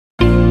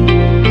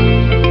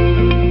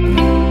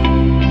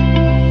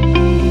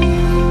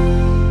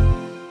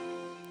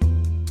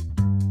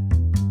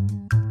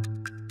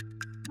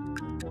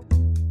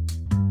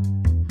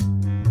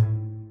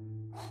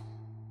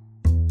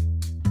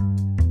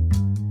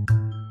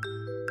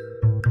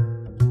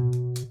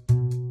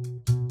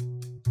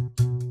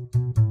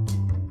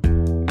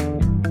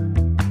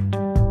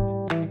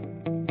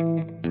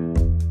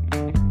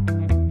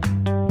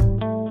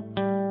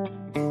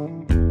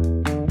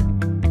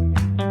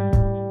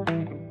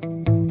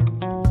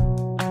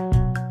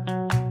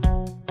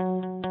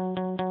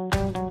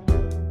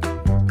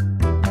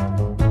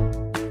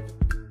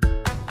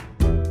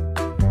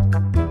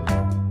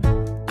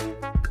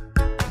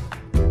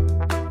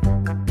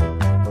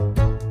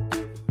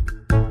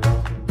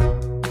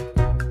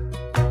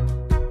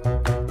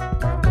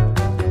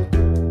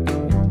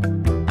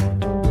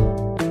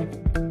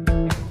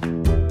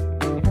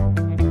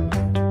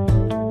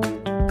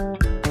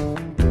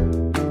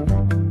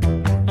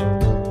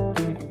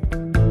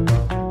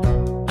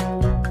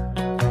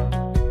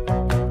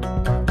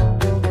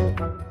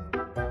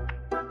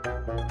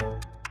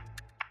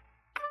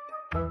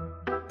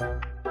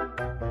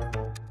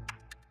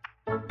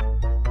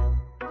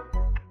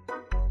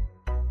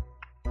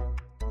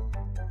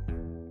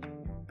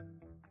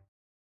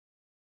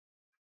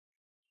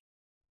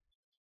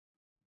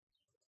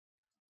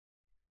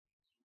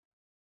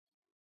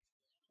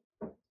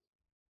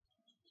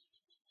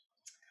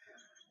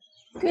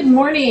Good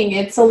morning.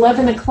 It's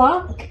 11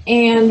 o'clock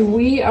and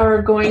we are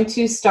going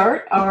to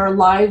start our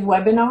live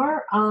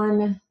webinar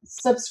on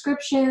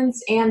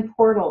subscriptions and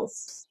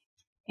portals.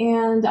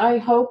 And I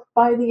hope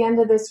by the end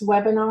of this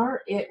webinar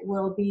it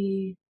will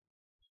be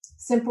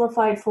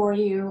simplified for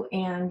you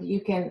and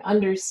you can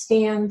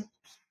understand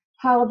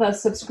how the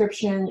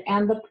subscription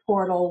and the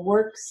portal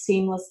work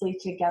seamlessly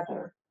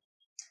together.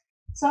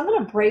 So I'm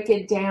going to break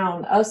it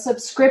down. A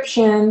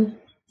subscription,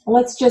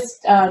 let's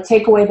just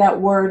take away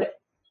that word.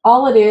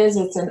 All it is,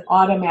 it's an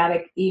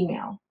automatic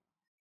email.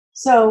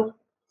 So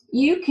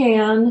you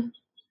can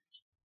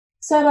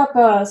set up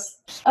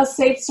a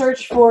safe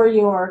search for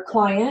your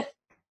client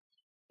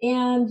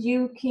and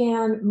you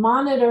can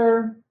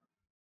monitor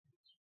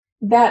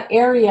that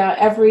area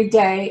every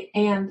day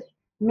and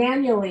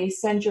manually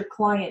send your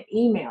client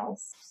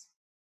emails.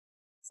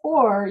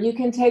 Or you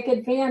can take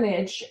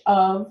advantage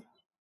of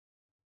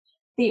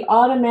the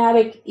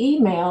automatic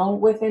email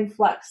within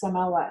Flex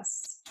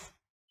MLS.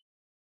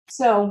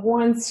 So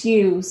once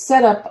you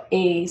set up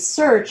a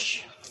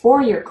search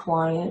for your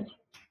client,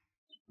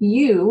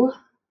 you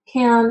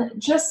can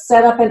just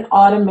set up an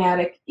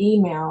automatic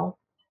email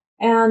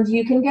and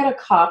you can get a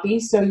copy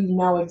so you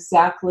know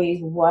exactly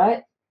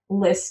what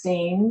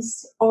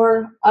listings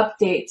or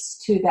updates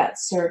to that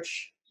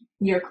search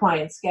your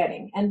client's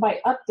getting. And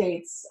by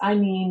updates, I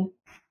mean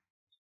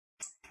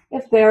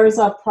if there's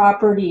a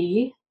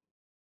property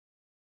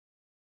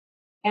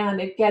and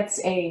it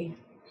gets a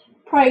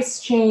price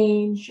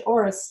change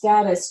or a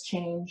status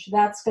change,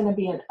 that's going to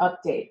be an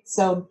update.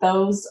 So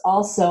those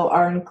also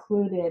are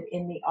included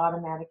in the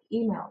automatic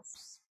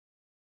emails.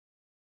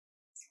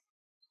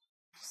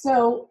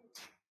 So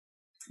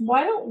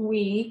why don't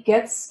we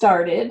get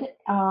started?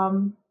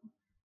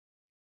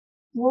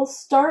 We'll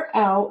start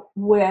out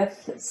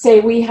with, say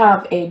we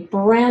have a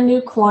brand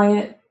new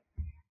client.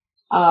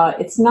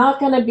 It's not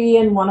going to be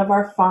in one of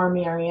our farm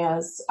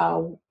areas.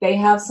 They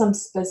have some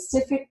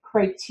specific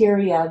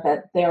criteria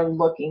that they're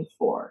looking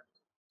for.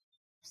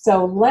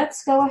 So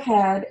let's go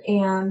ahead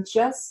and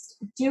just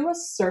do a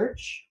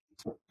search.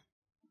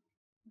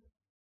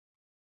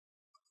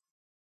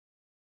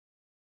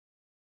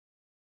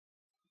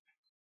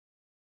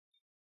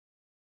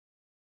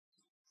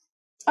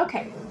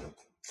 Okay,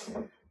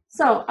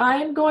 so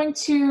I'm going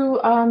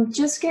to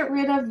just get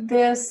rid of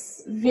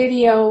this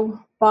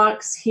video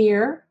box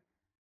here.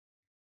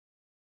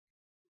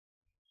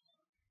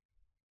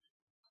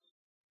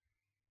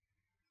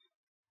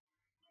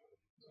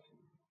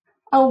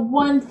 Oh,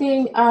 one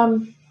thing,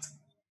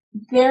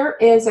 there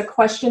is a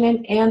question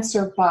and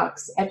answer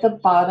box at the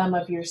bottom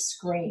of your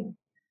screen.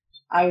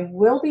 I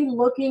will be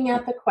looking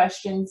at the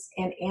questions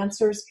and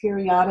answers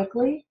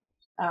periodically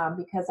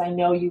because I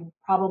know you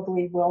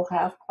probably will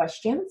have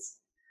questions.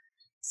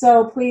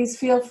 So please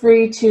feel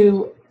free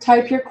to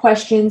type your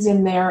questions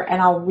in there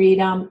and I'll read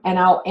them and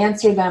I'll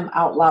answer them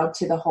out loud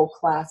to the whole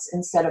class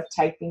instead of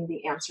typing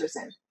the answers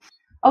in.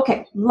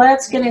 Okay,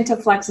 let's get into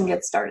Flex and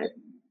get started.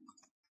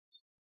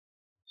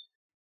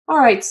 All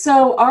right,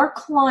 so our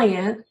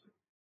client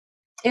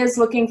is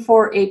looking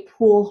for a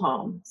pool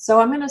home.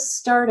 So I'm going to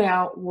start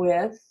out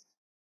with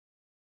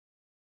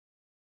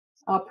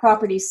a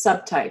property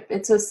subtype.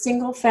 It's a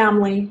single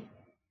family.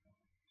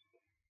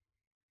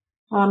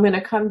 I'm going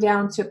to come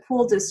down to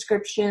pool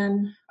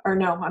description, or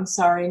no, I'm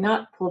sorry,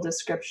 not pool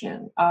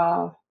description,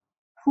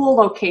 pool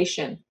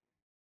location.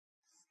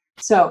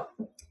 So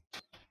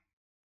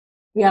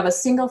we have a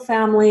single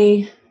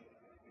family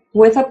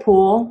with a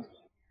pool.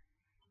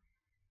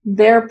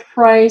 Their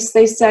price,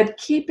 they said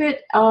keep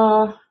it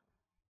under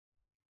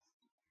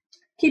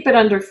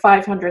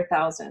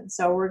 500,000.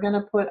 So we're going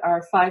to put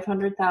our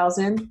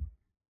 500,000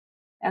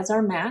 as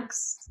our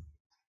max.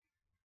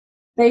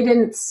 They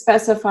didn't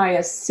specify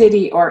a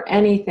city or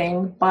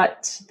anything,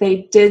 but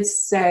they did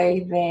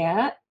say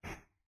that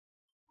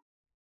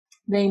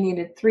they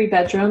needed 3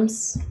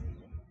 bedrooms.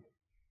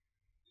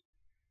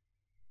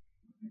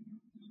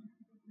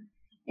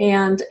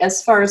 And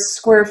as far as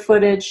square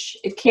footage,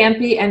 it can't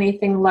be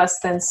anything less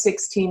than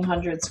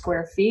 1,600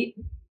 square feet.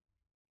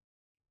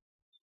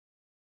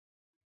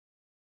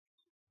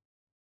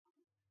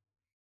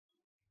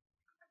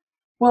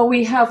 Well,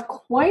 we have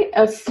quite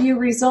a few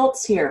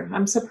results here.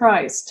 I'm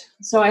surprised.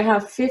 So I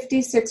have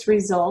 56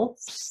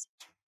 results.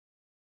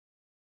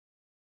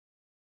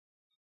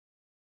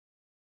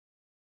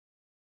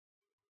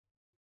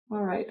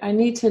 All right, I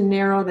need to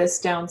narrow this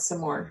down some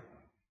more.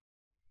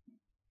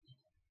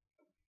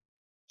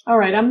 All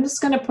right, I'm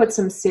just going to put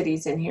some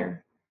cities in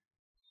here.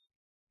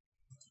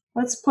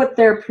 Let's put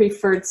their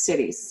preferred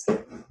cities.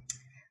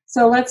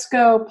 So let's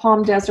go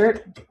Palm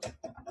Desert,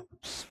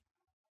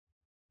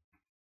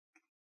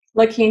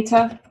 La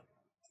Quinta,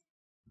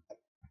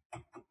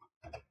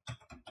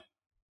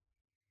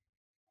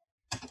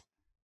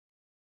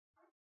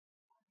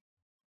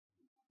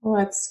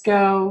 let's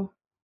go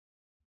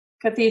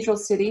Cathedral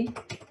City,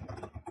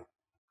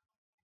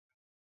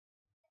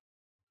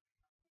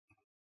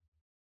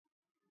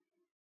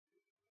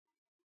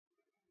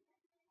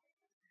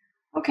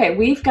 okay,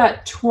 we've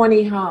got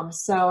 20 homes,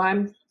 so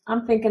I'm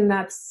thinking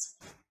that's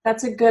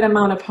That's a good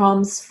amount of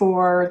homes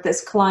for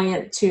this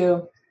client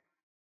to,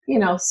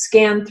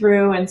 scan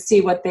through and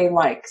see what they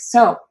like.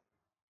 So,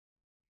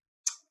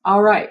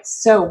 all right,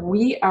 so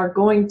we are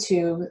going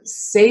to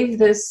save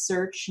this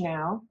search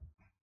now.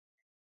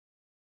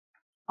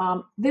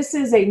 This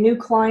is a new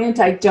client.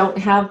 I don't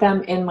have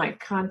them in my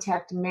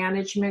contact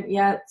management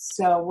yet,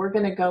 so we're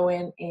going to go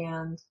in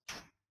and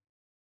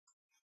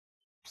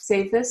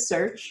save this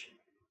search.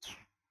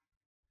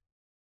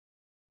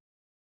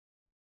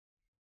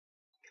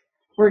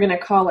 We're going to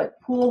call it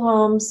Pool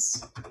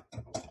Homes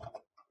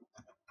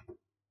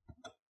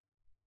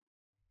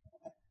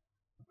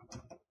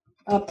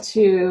up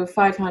to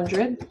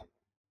 500.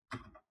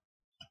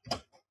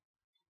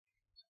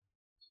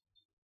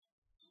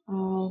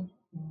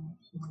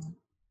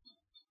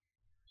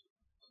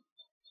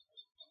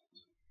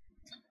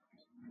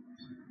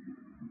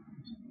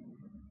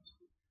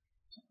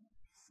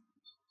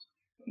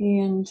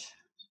 And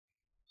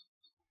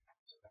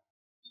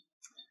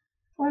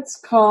let's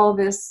call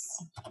this,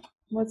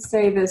 let's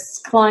say this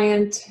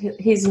client,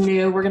 he's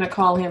new. We're going to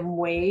call him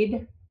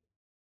Wade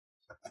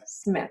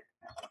Smith.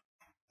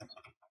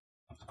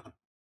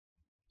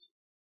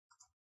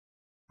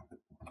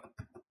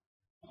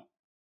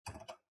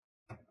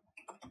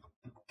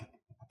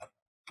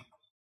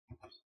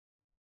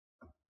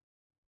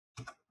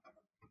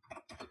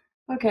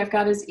 Okay, I've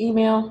got his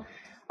email.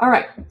 All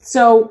right,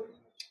 so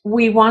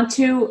we want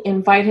to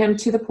invite him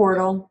to the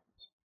portal.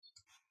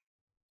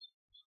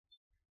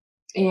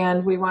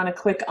 And we want to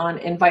click on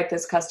invite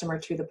this customer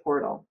to the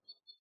portal.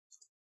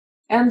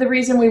 And the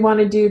reason we want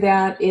to do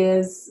that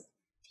is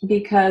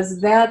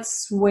because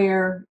that's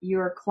where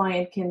your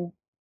client can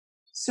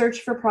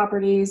search for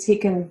properties. He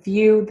can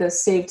view the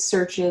saved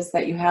searches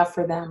that you have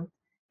for them.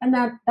 And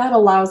that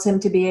allows him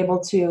to be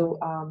able to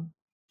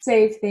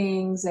save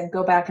things and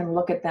go back and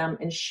look at them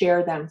and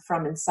share them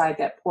from inside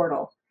that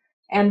portal.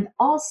 And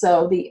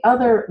also, the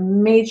other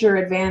major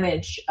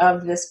advantage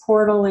of this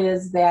portal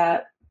is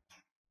that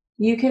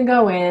you can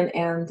go in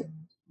and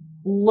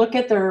look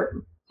at their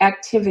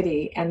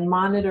activity and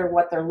monitor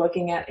what they're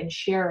looking at and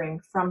sharing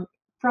from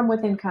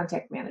within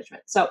contact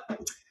management. So,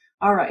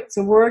 all right,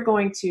 so we're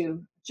going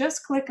to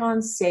just click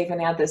on save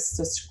and add this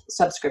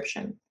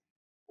subscription.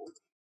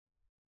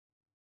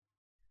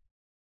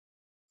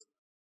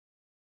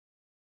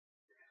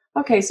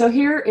 Okay, so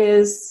here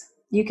is,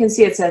 you can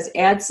see it says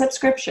add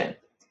subscription.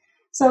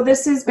 So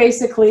this is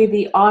basically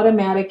the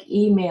automatic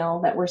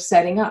email that we're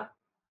setting up.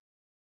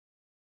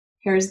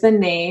 Here's the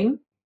name.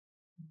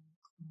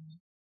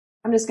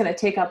 I'm just going to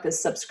take out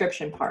this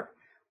subscription part.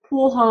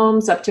 Pool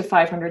homes up to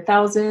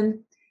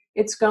 500,000.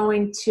 It's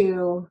going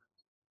to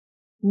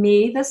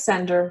me, the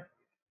sender,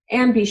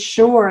 and be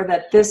sure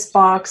that this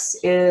box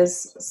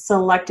is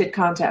selected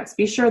contacts.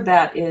 Be sure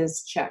that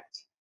is checked.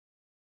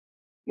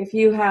 If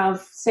you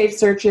have saved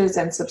searches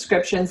and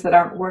subscriptions that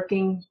aren't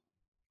working,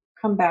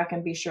 come back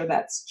and be sure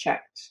that's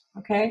checked.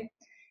 Okay,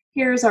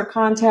 here's our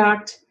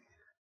contact.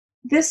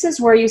 This is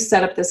where you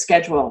set up the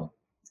schedule.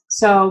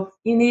 So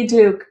you need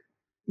to,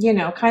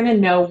 kind of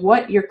know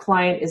what your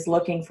client is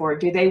looking for.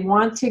 Do they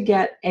want to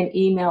get an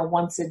email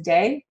once a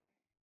day?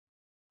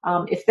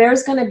 If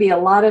there's going to be a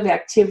lot of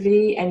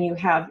activity and you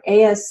have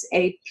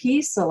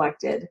ASAP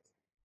selected,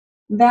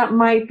 that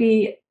might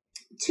be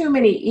too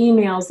many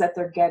emails that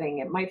they're getting.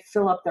 It might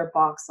fill up their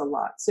box a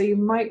lot. So you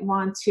might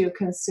want to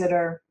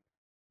consider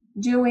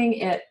doing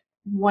it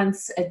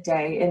once a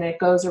day, and it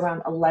goes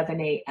around 11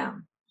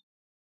 a.m.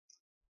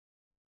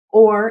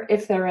 Or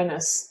if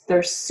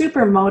they're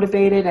super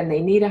motivated and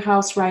they need a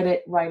house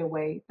right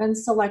away, then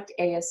select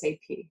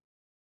ASAP.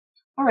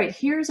 All right,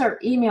 here's our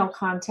email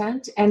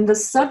content and the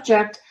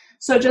subject.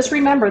 So just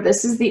remember,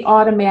 this is the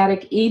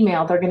automatic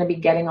email they're going to be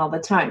getting all the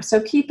time. So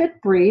keep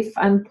it brief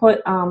and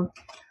put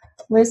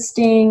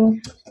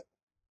listing,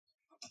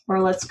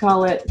 or let's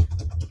call it,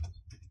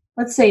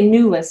 let's say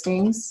new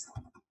listings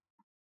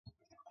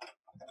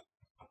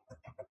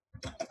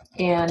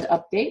and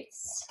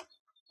updates.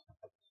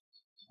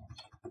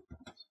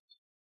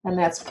 And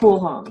that's pool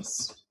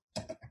homes.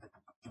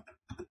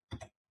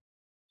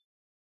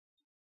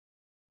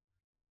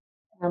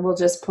 And we'll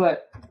just put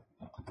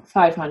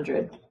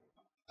 500.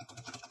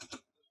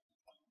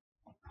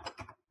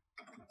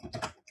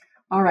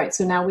 All right,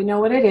 so now we know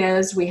what it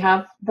is. We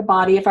have the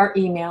body of our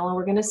email, and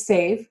we're going to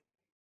save.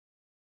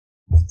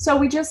 So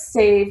we just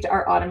saved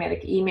our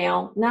automatic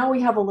email. Now we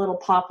have a little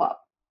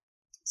pop-up.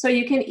 So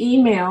you can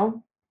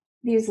email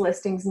these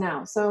listings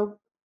now. So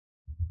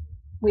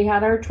we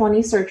had our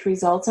 20 search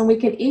results, and we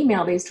can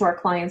email these to our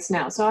clients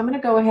now. So I'm going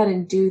to go ahead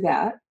and do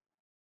that.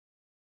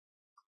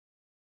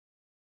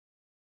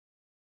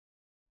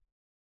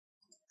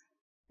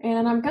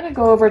 And I'm going to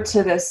go over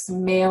to this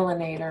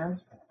Mailinator.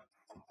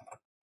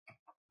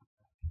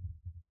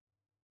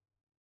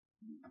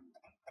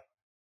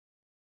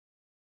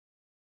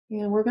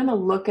 And we're going to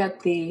look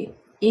at the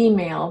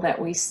email that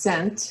we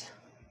sent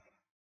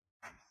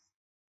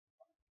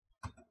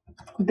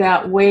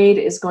that Wade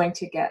is going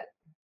to get.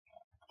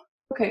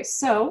 Okay,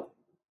 so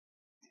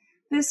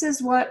this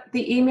is what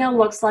the email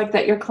looks like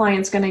that your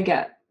client's going to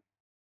get.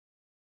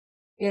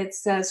 it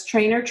says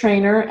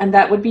trainer, and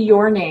that would be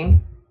your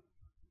name,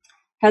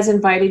 has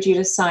invited you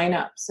to sign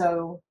up.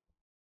 So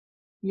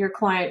your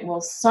client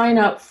will sign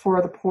up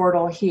for the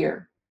portal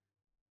here.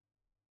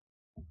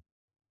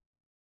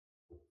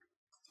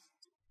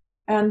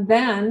 And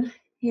then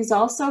he's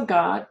also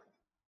got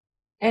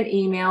an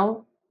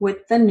email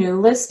with the new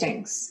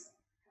listings.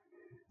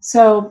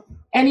 So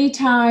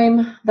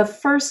anytime, the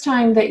first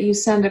time that you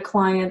send a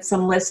client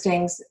some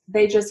listings,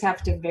 they just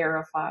have to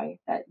verify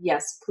that,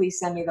 yes, please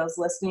send me those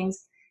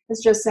listings.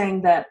 It's just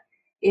saying that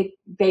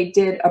they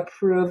did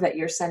approve that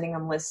you're sending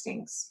them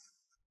listings.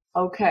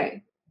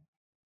 Okay.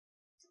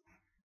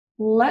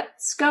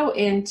 Let's go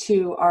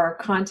into our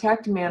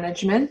contact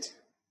management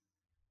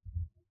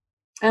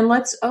and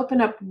let's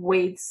open up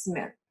Wade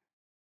Smith.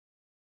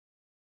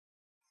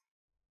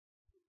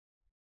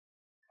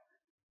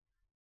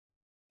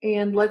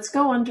 And let's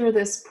go under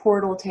this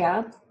portal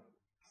tab.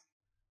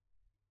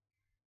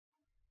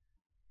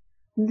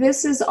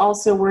 This is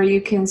also where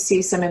you can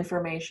see some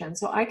information.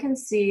 So I can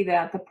see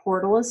that the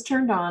portal is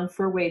turned on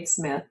for Wade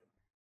Smith.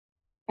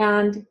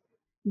 And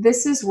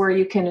this is where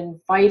you can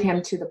invite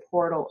him to the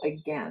portal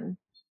again.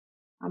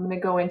 I'm going to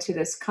go into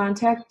this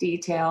contact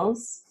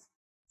details.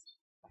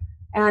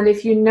 And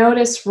if you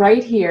notice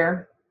right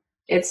here,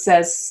 it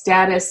says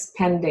status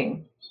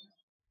pending.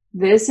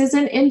 This is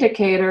an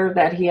indicator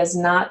that he has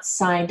not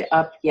signed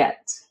up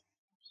yet.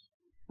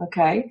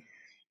 Okay.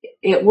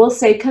 It will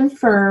say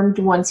confirmed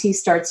once he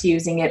starts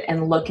using it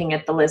and looking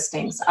at the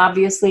listings.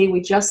 Obviously,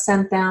 we just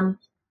sent them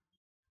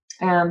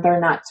and they're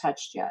not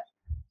touched yet.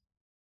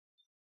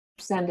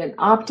 Send an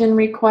opt-in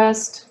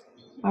request.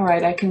 All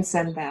right, I can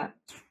send that.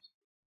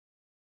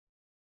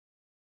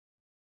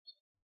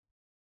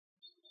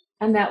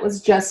 And that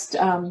was just,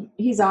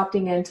 he's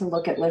opting in to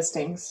look at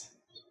listings.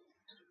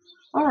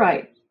 All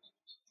right,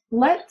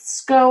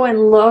 let's go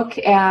and look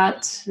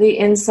at the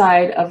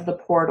inside of the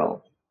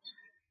portal.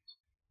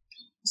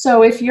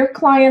 So if your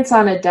client's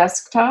on a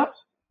desktop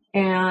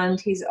and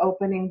he's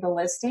opening the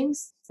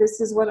listings, this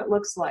is what it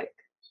looks like.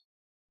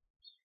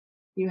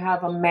 You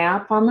have a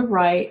map on the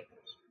right.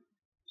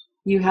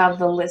 You have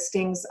the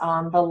listings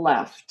on the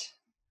left.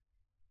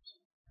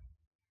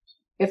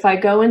 If I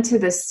go into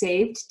the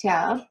Saved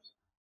tab,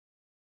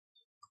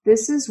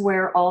 this is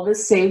where all the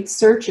saved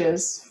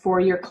searches for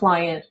your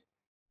client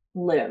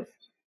live.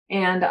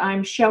 And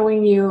I'm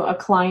showing you a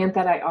client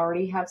that I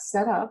already have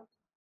set up.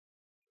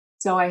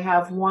 So I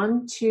have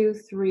 1, 2,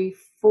 3,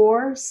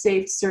 4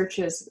 saved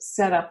searches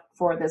set up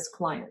for this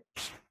client.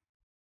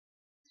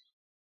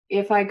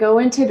 If I go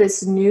into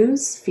this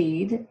news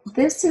feed,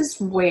 this is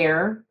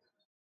where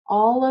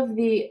all of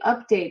the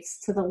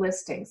updates to the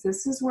listings,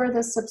 this is where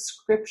the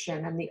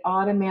subscription and the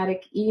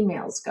automatic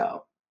emails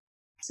go.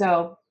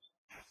 So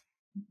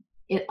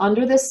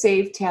under the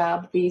Save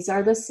tab, these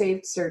are the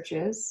saved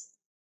searches.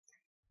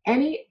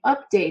 Any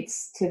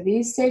updates to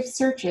these saved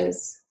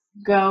searches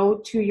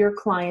go to your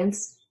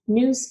client's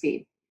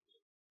newsfeed.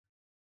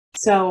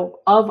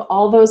 So of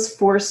all those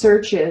 4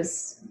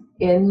 searches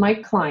in my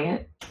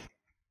client,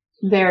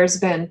 there's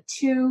been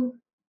 2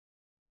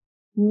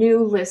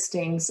 new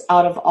listings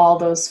out of all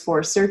those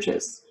 4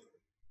 searches.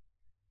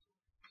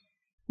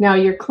 Now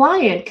your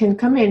client can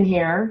come in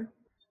here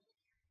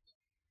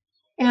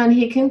and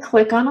he can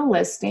click on a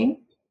listing.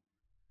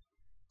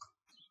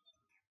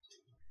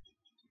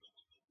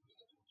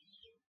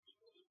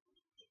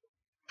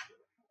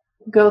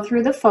 Go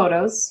through the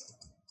photos.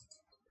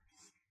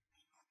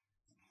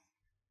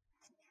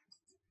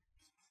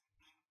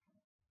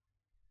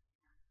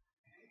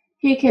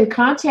 He can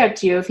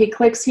contact you. If he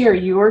clicks here,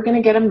 you are going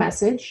to get a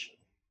message.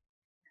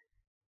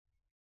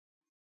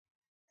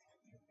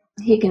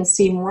 He can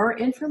see more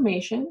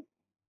information.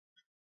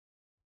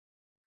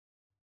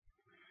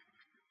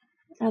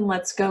 And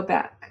let's go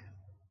back.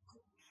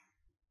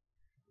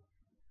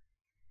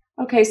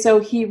 Okay, so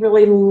he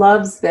really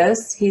loves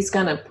this. He's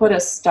going to put a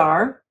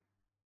star.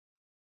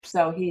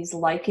 So he's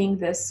liking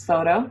this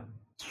photo.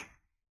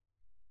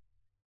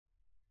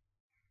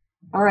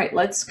 All right,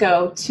 let's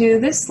go to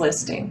this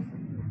listing.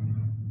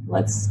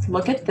 Let's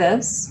look at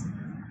this.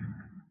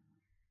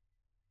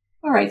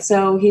 All right,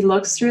 so he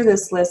looks through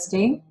this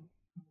listing.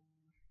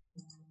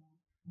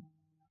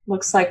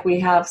 Looks like we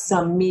have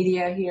some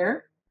media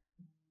here.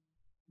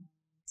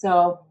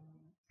 So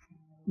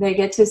they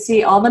get to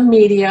see all the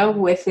media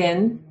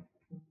within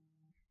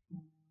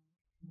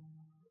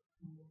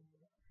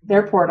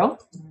their portal.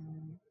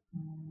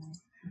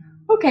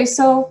 Okay,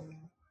 so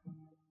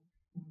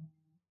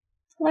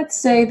let's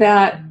say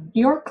that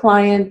your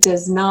client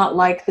does not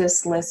like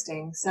this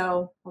listing.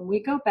 So when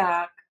we go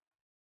back,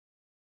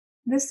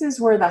 this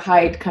is where the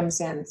hide comes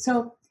in.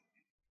 So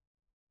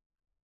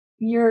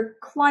your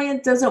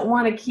client doesn't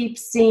want to keep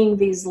seeing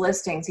these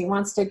listings. He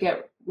wants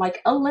to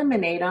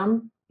eliminate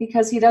them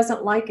because he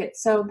doesn't like it.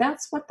 So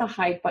that's what the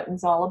hide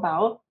button's all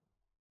about.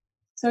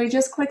 So he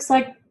just clicks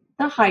the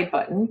hide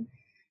button.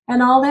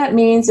 And all that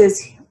means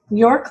is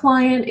your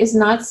client is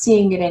not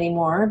seeing it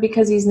anymore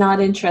because he's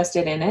not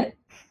interested in it.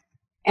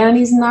 And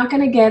he's not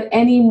going to get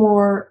any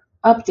more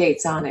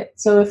updates on it.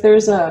 So if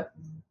there's a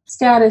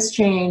status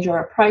change or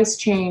a price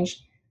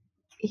change,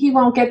 he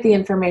won't get the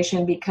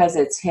information because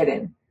it's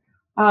hidden.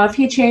 If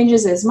he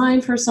changes his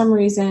mind for some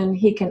reason,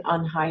 he can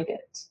unhide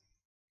it.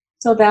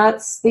 So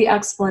that's the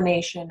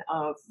explanation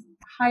of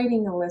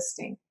hiding a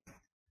listing.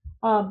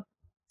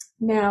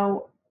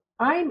 Now,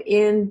 I'm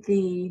in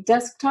the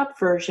desktop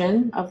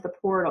version of the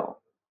portal,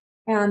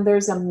 and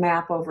there's a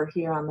map over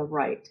here on the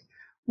right.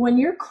 When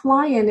your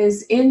client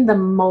is in the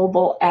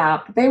mobile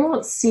app, they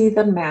won't see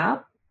the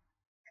map,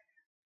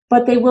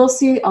 but they will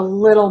see a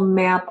little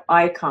map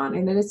icon,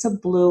 and it's a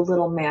blue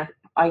little map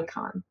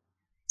icon.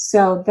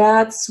 So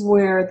that's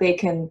where they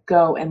can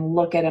go and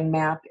look at a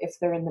map if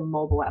they're in the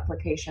mobile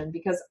application,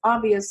 because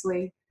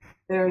obviously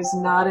there's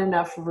not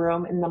enough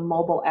room in the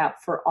mobile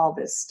app for all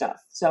this stuff.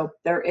 So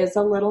there is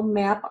a little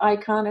map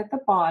icon at the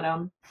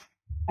bottom,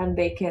 and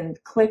they can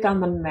click on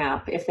the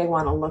map if they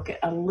want to look at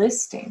a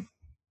listing.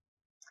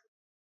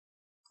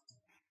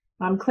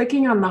 I'm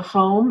clicking on the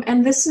home,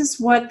 and this is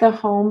what the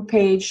home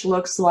page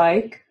looks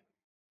like.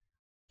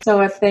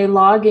 So if they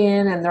log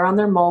in and they're on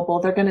their mobile,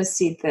 they're going to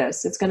see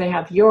this. It's going to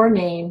have your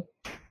name,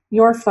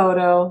 your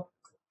photo,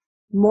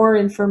 more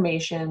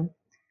information.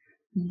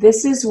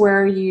 This is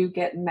where you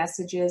get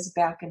messages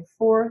back and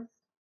forth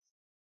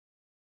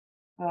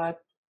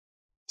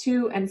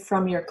to and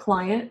from your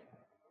client.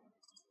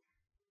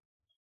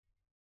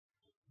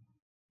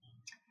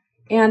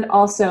 And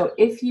also,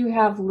 if you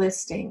have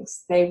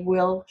listings, they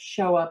will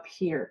show up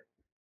here.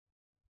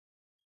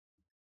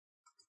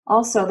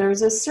 Also,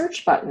 there's a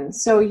search button.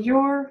 So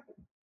your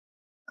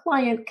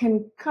client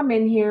can come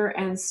in here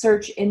and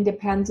search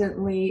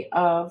independently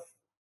of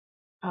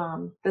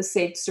the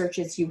saved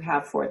searches you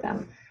have for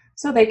them.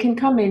 So they can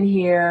come in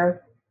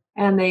here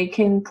and they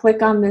can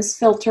click on this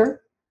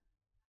filter.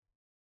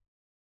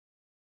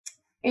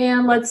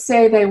 And let's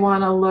say they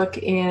want to look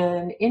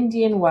in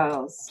Indian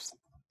Wells.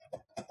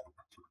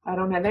 I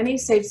don't have any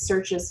saved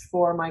searches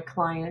for my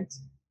client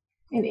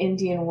in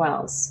Indian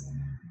Wells.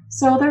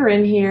 So they're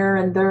in here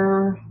and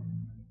they're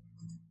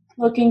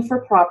looking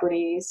for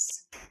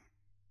properties.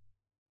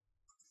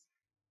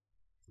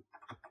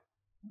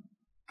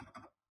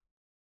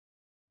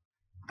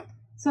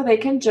 So they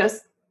can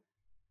just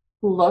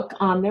look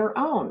on their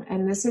own.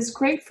 And this is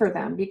great for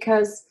them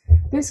because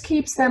this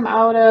keeps them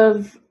out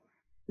of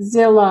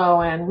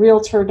Zillow and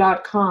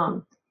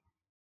Realtor.com.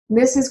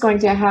 This is going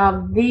to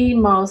have the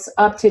most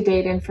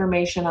up-to-date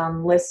information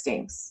on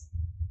listings.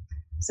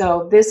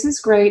 So this is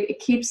great. It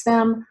keeps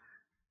them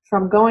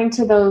from going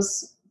to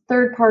those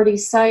third-party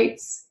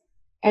sites.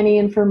 Any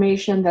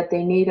information that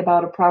they need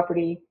about a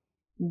property,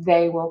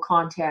 they will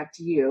contact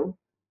you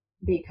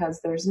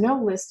because there's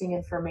no listing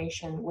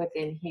information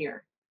within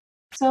here.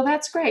 So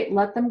that's great.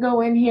 Let them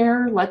go in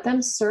here, let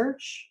them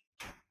search.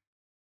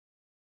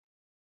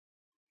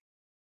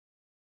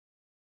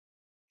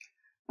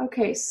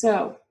 Okay,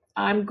 so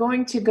I'm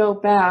going to go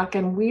back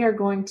and we are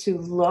going to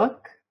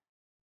look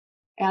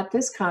at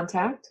this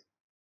contact.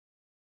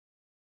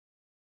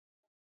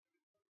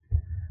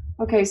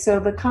 Okay, so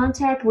the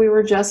contact we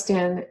were just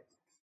in,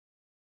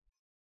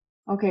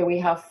 okay, we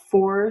have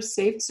 4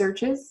 saved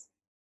searches.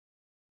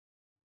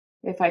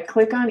 If I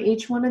click on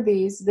each one of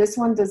these, this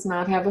one does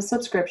not have a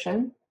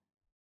subscription.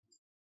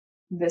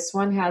 This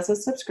one has a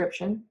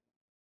subscription.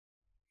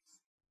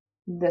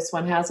 This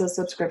one has a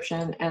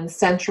subscription, and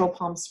Central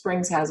Palm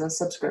Springs has a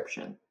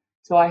subscription.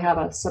 So I have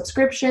a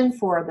subscription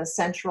for the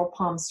Central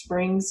Palm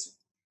Springs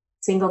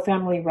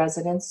single-family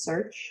residence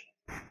search.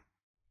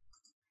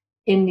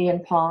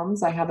 Indian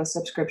Palms, I have a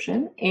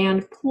subscription,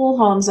 and pool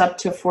homes up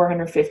to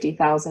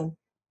 $450,000,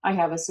 I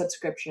have a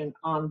subscription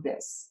on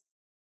this.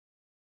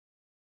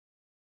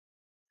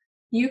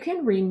 You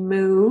can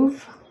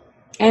remove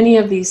any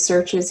of these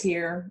searches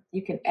here.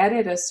 You can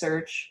edit a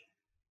search,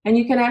 and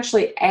you can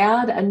actually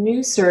add a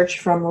new search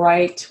from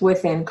right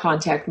within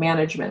contact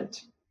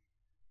management.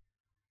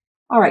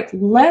 All right,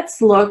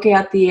 let's look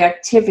at the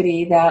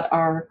activity that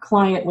our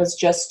client was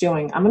just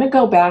doing. I'm going to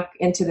go back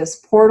into this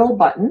portal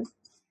button.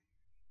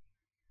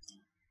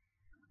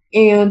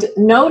 And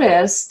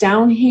notice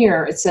down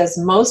here it says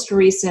most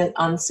recent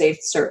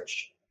unsaved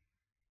search.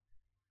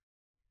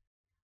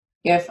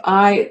 If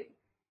I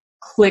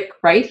click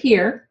right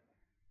here,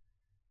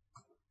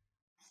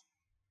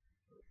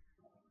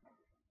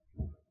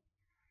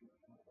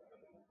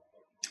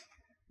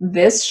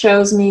 this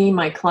shows me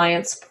my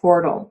client's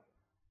portal.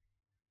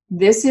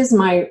 This is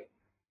my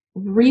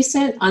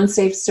recent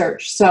unsaved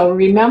search. So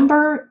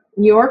remember,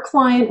 your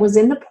client was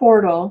in the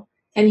portal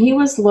and he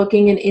was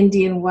looking in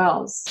Indian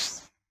Wells.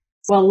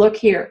 Well, look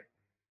here.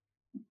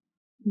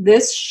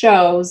 This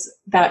shows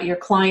that your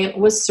client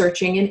was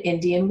searching in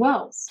Indian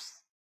Wells.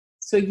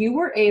 So you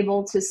were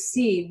able to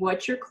see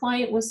what your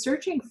client was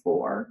searching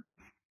for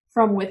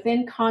from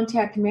within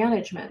contact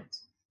management.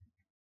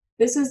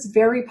 This is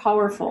very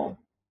powerful.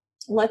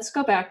 Let's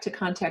go back to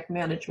contact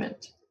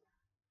management.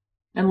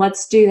 And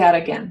let's do that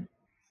again.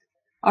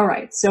 All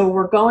right, so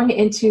we're going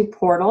into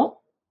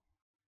portal.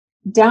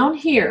 Down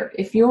here,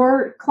 if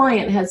your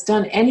client has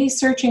done any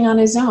searching on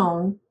his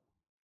own,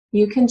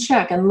 you can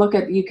check and look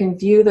at, you can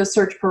view the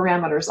search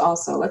parameters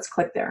also. Let's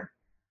click there.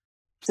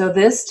 So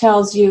this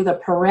tells you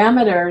the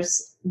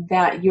parameters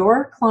that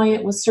your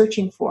client was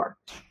searching for.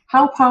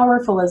 How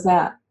powerful is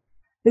that?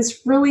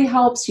 This really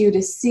helps you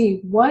to see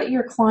what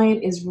your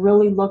client is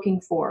really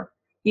looking for.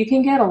 You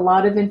can get a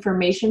lot of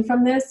information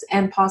from this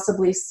and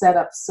possibly set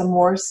up some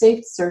more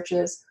saved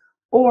searches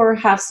or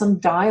have some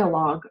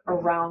dialogue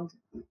around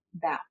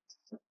that.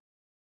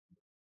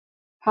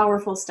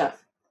 Powerful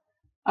stuff.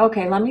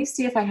 Okay, let me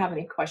see if I have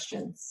any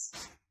questions.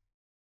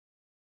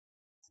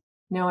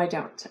 No, I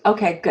don't.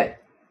 Okay, good.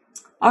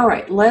 All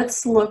right,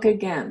 let's look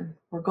again.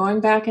 We're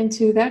going back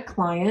into that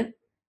client.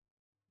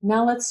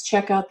 Now let's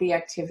check out the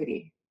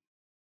activity.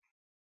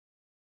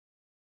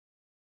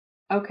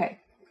 Okay.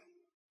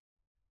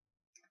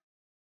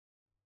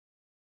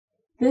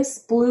 This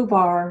blue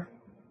bar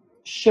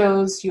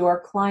shows your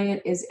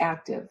client is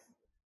active.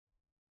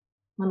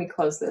 Let me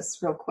close this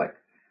real quick.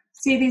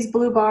 See these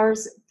blue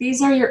bars?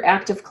 These are your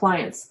active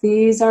clients.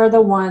 These are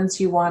the ones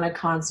you want to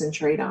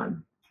concentrate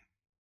on.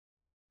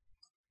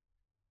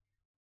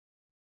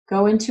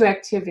 Go into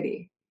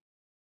activity.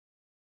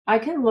 I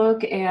can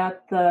look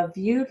at the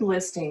viewed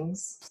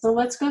listings. So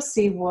let's go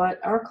see what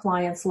our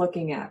client's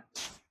looking at.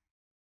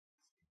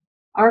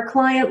 Our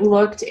client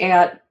looked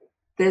at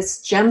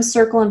this Gem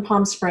Circle in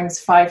Palm Springs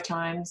 5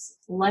 times,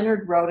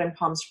 Leonard Road in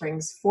Palm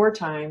Springs 4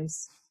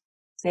 times.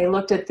 They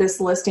looked at this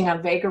listing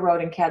on Vega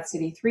Road in Cat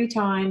City 3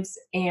 times,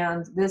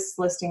 and this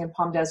listing in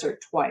Palm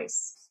Desert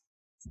twice.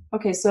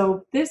 Okay,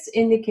 so this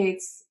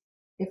indicates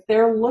if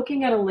they're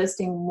looking at a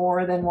listing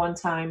more than one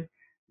time,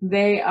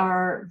 they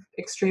are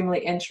extremely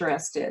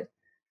interested.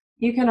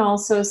 You can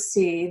also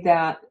see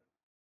that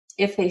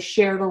if they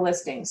share the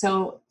listing.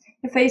 So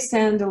if they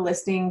send a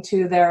listing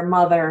to their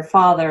mother,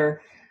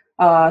 father,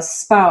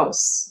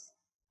 spouse,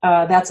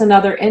 that's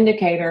another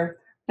indicator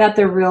that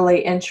they're really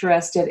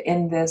interested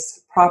in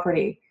this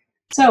property.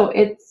 So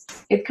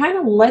it kind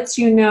of lets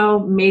you know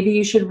maybe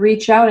you should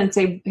reach out and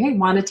say, hey,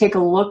 want to take a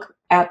look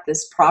at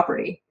this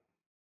property.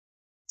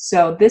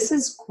 So this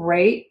is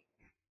great,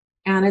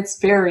 and it's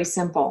very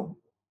simple.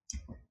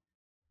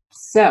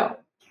 So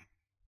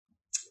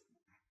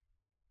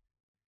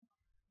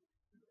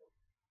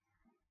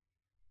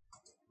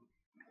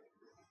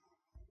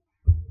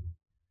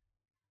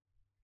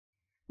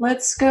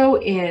let's go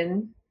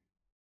in,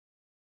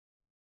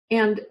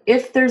 and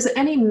if there's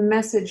any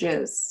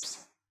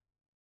messages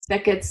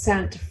that get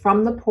sent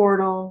from the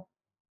portal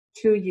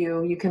to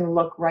you, you can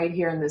look right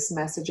here in this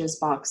messages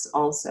box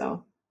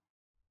also.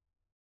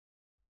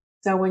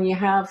 So when you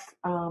have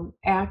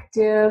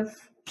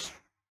active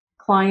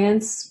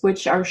clients,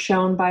 which are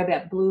shown by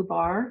that blue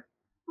bar,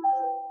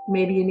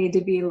 maybe you need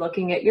to be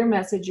looking at your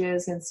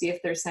messages and see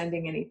if they're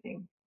sending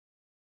anything.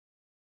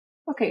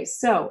 Okay,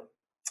 so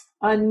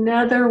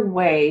another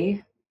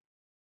way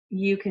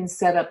you can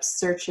set up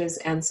searches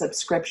and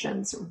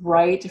subscriptions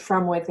right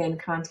from within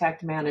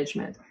contact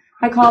management.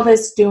 I call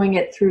this doing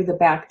it through the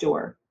back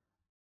door.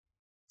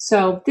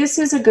 So this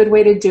is a good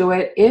way to do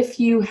it if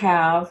you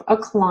have a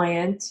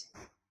client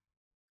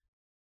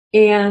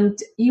and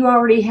you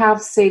already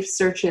have saved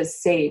searches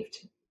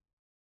saved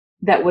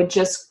that would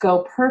just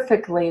go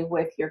perfectly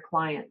with your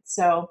client.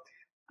 So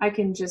I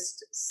can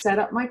just set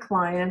up my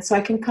client. So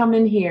I can come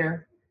in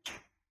here,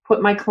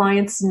 put my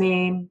client's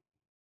name.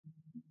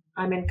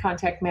 I'm in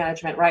contact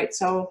management, right?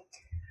 So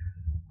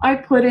I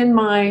put in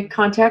my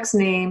contact's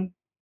name,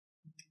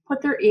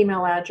 put their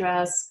email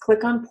address,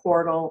 click on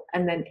portal,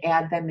 and then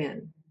add them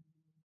in.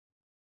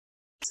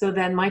 So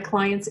then my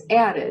client's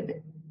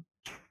added.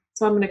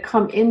 So I'm going to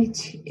come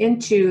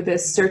into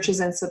this searches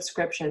and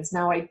subscriptions.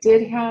 Now I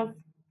did have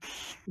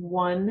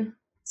one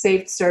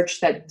saved search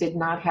that did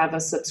not have a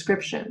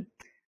subscription,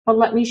 but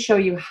let me show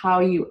you how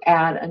you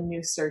add a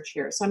new search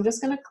here. So I'm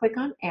just going to click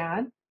on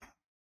add.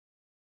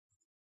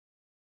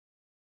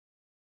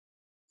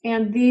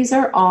 And these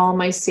are all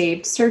my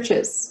saved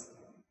searches.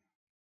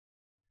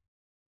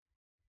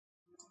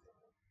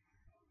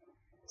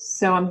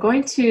 So I'm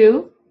going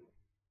to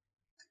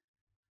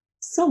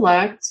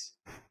select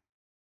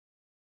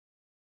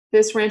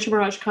this Rancho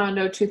Mirage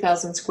condo,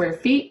 2,000 square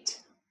feet.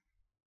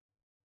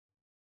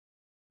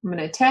 I'm going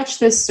to attach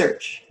this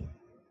search.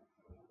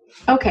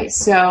 Okay,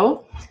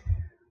 so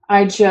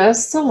I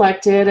just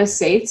selected a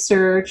saved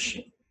search.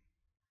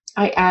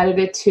 I added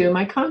it to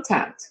my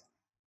contact.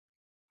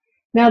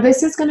 Now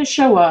this is going to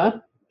show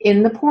up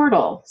in the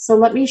portal. So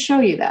let me show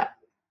you that.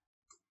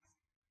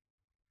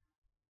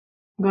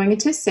 I'm going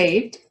into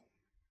saved.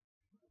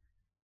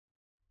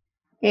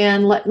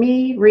 And let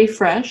me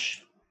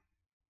refresh.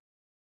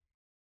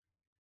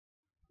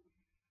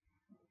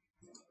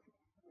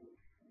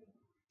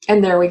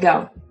 And there we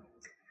go.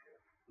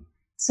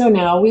 So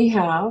now we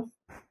have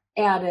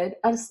added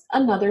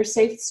another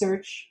saved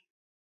search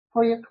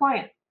for your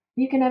client.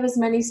 You can have as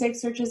many saved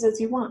searches as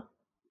you want.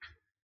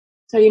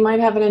 So you might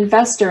have an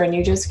investor and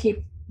you just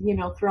keep,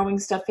 throwing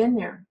stuff in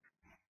there.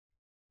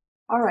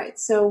 All right,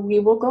 so we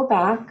will go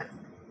back.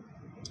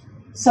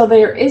 So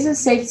there is a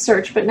saved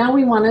search, but now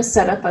we want to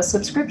set up a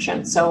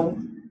subscription. So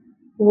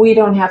we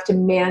don't have to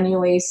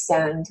manually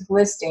send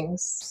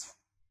listings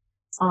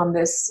on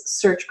this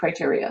search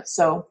criteria.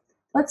 So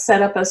let's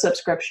set up a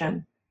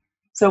subscription.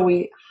 So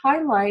we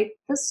highlight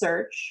the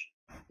search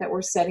that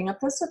we're setting up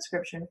the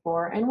subscription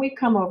for, and we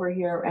come over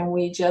here and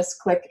we just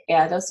click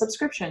add a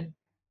subscription.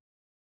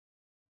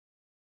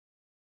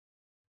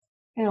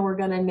 And we're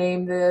going to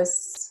name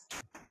this,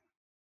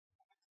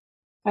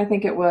 I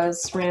think it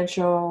was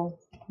Rancho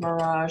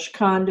Mirage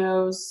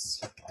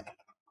Condos,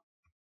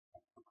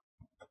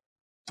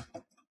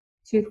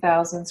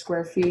 2,000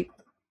 square feet.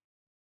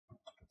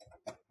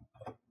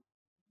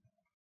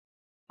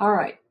 All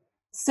right.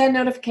 Send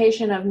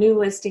notification of new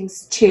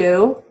listings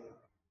to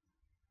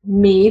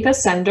me, the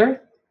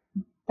sender.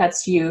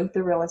 That's you,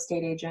 the real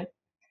estate agent,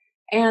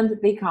 and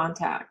the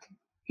contact.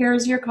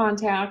 Here's your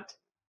contact.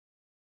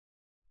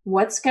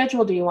 What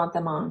schedule do you want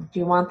them on?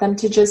 Do you want them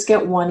to just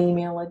get one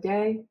email a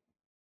day?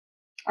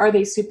 Are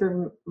they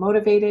super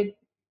motivated?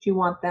 Do you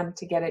want them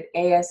to get it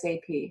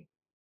ASAP?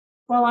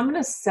 Well, I'm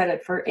going to set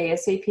it for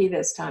ASAP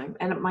this time.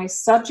 And my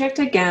subject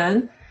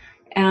again,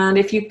 and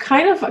if you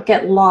kind of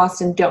get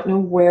lost and don't know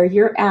where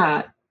you're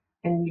at,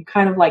 and you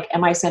kind of like,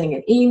 am I sending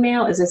an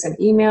email? Is this an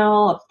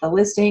email of the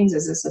listings?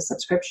 Is this a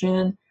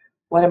subscription?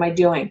 What am I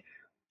doing?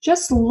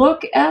 Just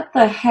look at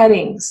the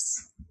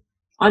headings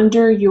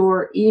under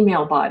your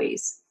email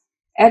bodies.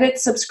 Edit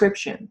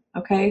subscription,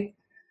 okay?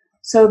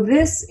 So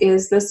this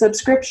is the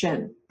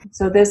subscription.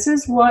 So this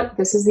is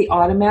the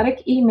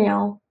automatic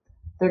email.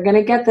 They're going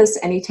to get this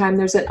anytime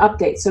there's an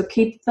update. So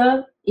keep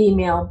the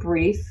email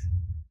brief,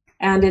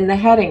 and in the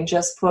heading,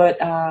 just put,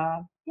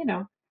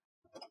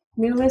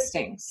 new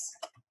listings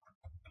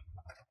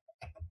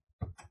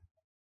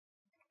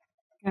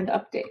and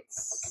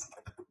updates.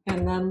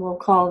 And then we'll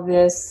call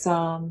this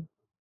Rancho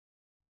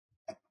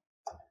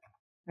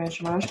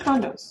Mirage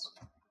Condos.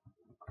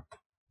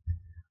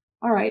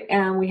 All right,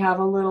 and we have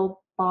a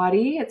little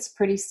body. It's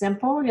pretty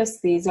simple.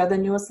 Yes, these are the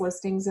newest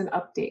listings and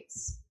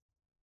updates.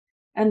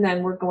 And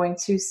then we're going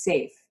to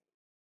save.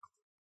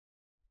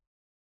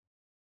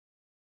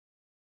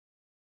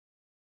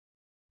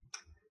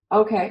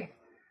 Okay,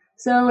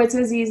 so it's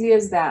as easy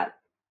as that.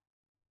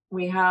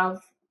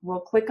 We'll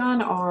click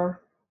on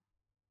our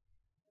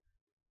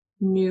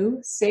new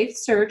safe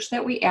search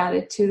that we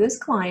added to this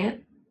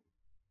client.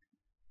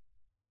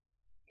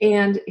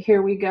 And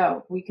here we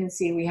go. We can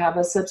see we have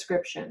a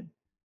subscription.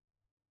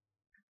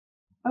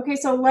 Okay,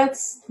 so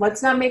let's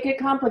not make it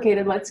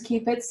complicated. Let's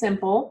keep it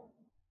simple.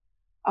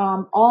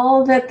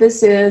 All that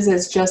this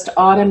is just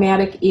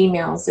automatic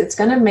emails. It's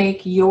going to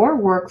make your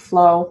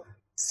workflow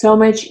so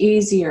much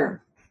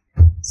easier.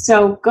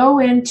 So go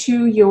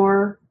into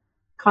your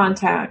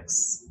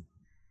contacts,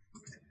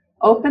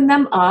 open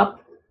them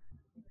up.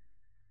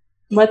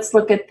 Let's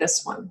look at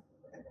this one.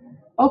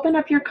 Open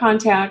up your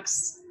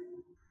contacts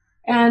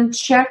and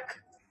check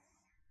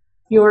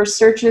your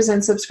searches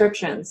and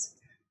subscriptions.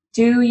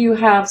 Do you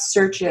have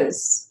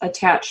searches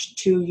attached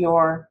to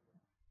your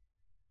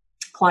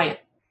client?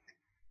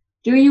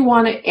 Do you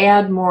want to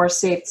add more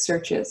saved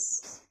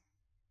searches?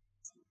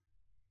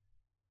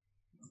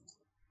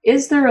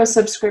 Is there a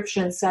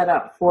subscription set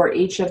up for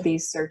each of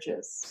these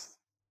searches?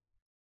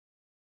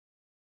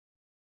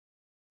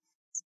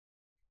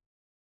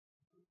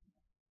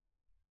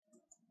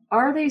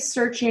 Are they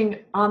searching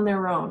on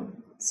their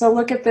own? So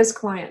look at this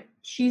client.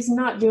 She's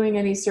not doing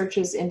any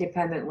searches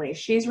independently.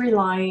 She's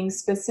relying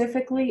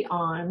specifically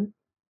on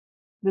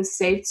the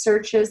saved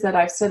searches that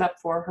I've set up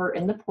for her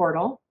in the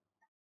portal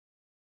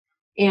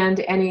and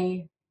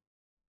any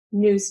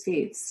news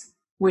feeds,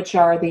 which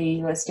are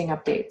the listing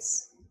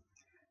updates.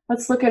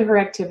 Let's look at her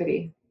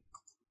activity.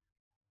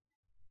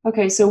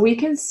 Okay, so we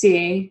can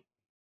see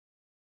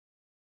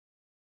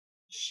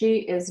she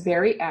is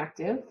very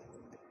active.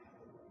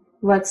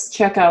 Let's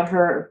check out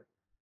her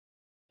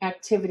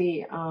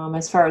activity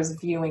as far as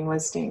viewing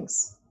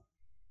listings.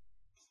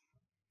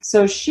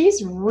 So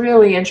she's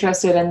really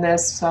interested in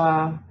this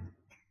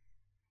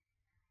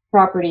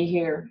property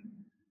here.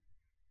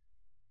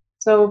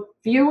 So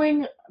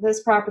viewing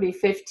this property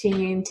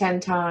 10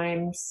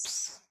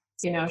 times,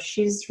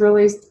 she's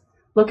really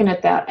looking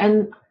at that.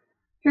 And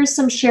here's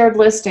some shared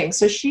listings.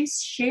 So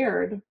she's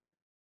shared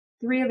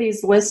 3 of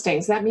these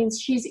listings. That means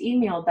she's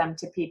emailed them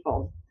to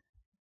people.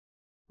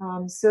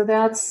 So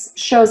that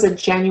shows a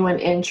genuine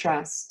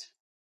interest.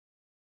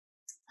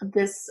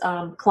 This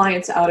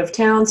client's out of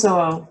town,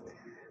 so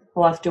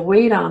we'll have to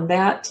wait on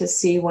that to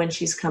see when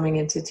she's coming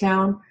into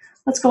town.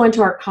 Let's go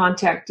into our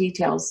contact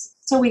details.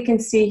 So we can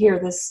see here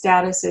the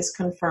status is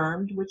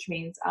confirmed, which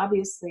means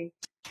obviously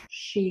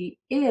she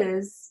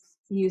is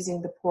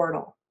using the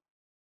portal.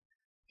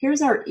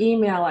 Here's our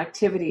email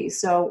activity.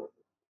 So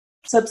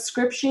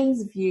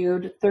subscriptions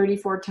viewed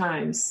 34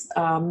 times.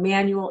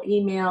 Manual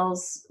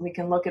emails, we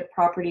can look at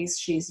properties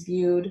she's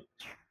viewed.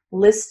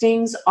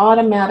 Listings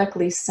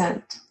automatically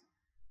sent,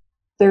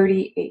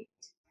 38.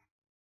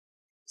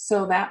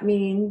 So that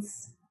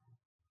means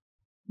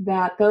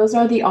that those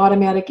are the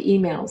automatic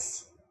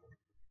emails.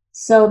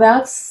 So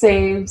that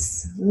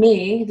saves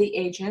me, the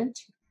agent,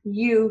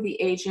 you,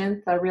 the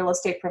agent, the real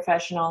estate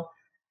professional,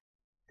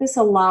 this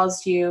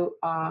allows you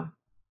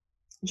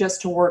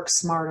just to work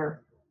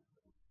smarter.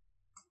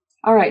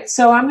 All right,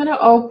 so I'm going to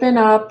open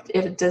up.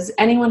 Does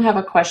anyone have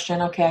a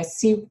question? Okay, I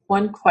see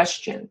one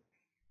question.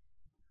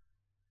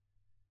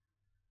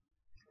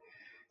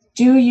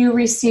 Do you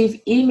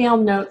receive email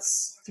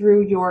notes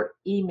through your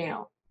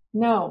email?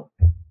 No,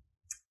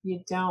 you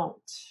don't,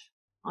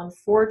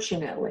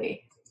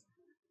 unfortunately.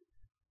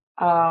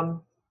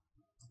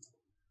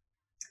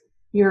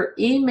 Your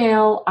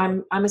email,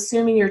 I'm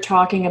assuming you're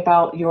talking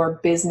about your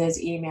business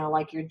email,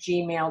 like your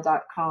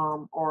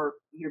gmail.com or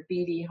your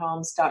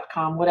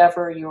bdhomes.com,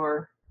 whatever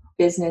your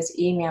business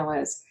email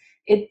is.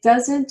 It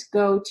doesn't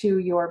go to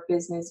your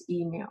business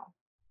email.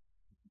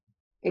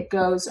 It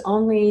goes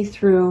only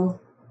through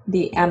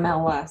the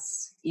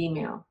MLS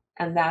email,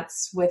 and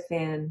that's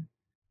within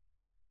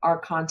our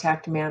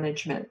contact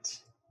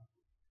management.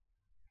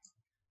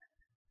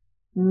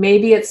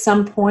 Maybe at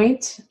some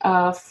point,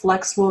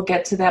 Flex will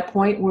get to that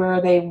point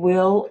where they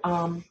will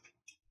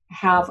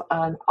have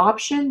an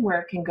option where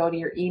it can go to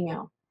your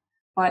email.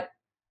 But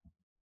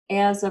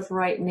as of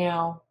right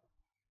now,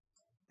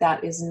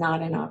 that is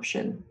not an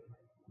option.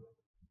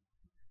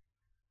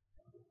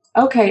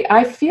 Okay,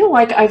 I feel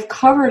like I've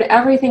covered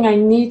everything I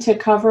need to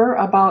cover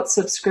about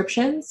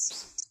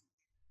subscriptions.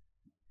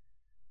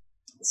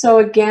 So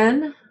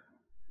again,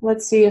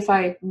 let's see if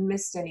I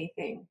missed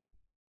anything.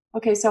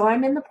 Okay, so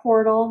I'm in the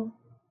portal.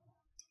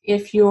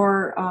 If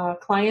your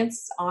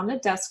client's on a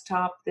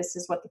desktop, this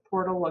is what the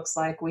portal looks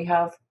like. We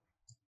have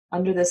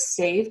under the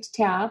Saved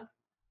tab,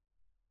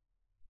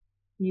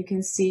 you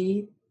can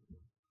see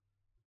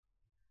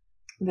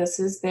this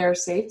is their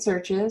saved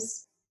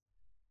searches,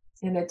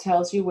 and it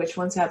tells you which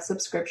ones have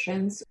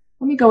subscriptions.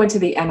 Let me go into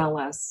the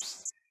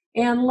MLS.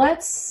 And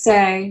let's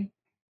say,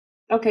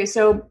 okay,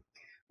 so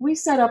we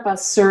set up a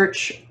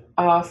search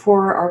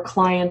for our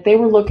client. They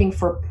were looking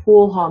for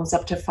pool homes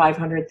up to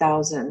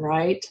 500,000,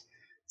 right?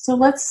 So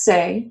let's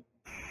say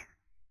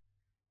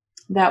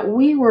that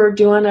we were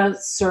doing a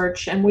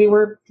search and we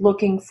were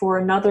looking for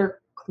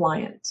another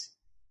client.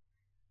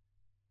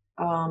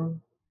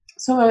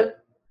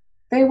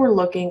 They were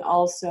looking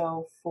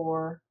also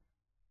for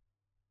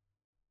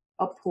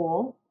a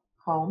pool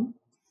home.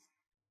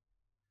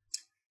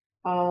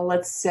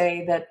 Let's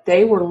say that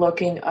they were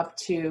looking up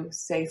to,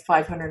 say,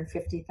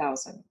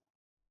 550,000.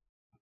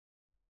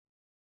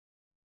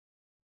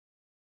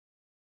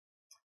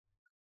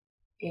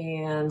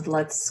 And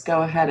let's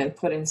go ahead and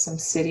put in some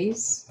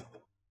cities.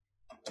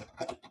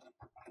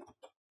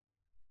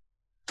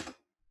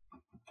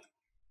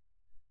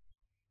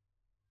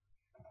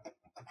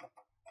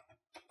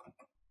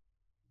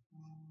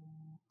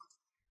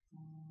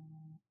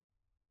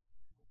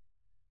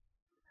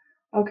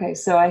 Okay,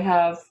 so I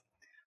have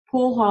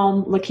pool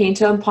home, La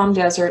Quinta and Palm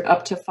Desert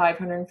up to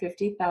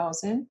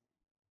 550,000.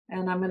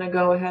 And I'm going to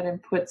go ahead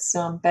and put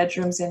some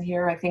bedrooms in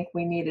here. I think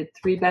we needed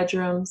 3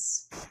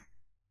 bedrooms.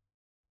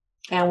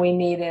 And we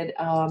needed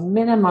a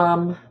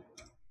minimum,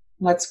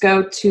 let's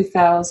go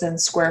 2,000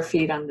 square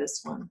feet on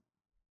this one.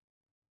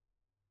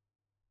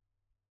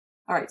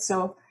 All right,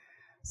 so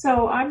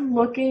I'm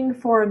looking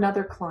for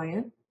another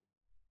client.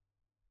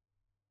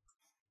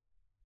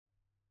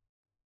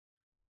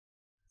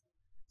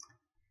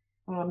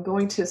 I'm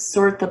going to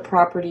sort the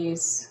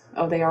properties.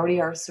 Oh, they already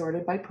are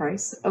sorted by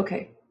price.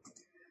 Okay.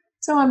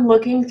 So I'm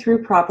looking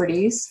through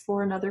properties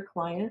for another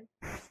client.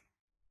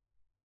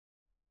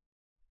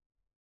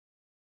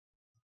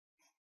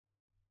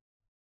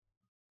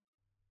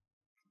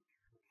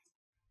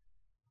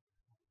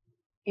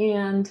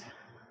 And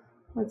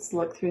let's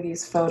look through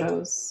these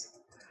photos.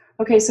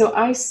 Okay, so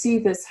I see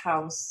this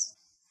house.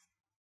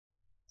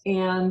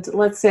 And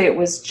let's say it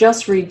was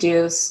just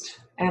reduced,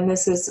 and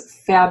this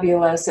is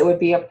fabulous. It would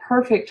be a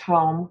perfect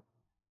home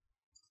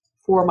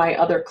for my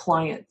other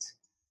client.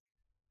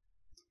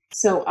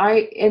 So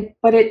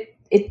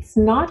it's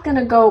not going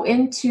to go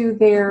into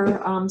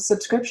their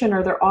subscription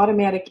or their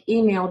automatic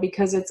email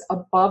because it's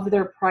above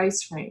their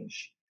price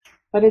range.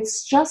 But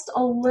it's just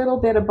a little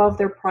bit above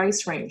their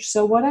price range.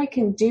 So what I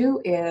can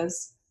do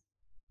is,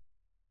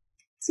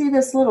 see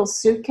this little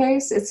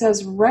suitcase? It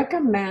says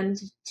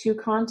recommend to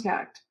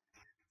contact.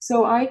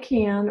 So I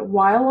can,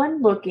 while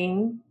I'm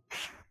looking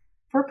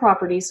for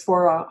properties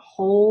for a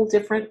whole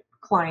different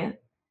client,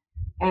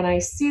 and I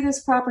see this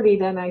property,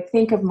 then I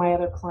think of my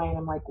other client.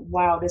 I'm like,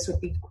 wow, this would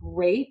be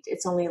great.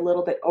 It's only a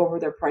little bit over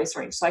their price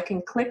range. So I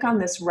can click on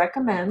this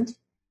recommend,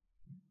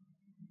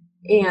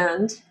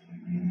 and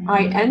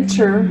I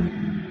enter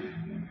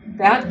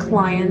that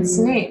client's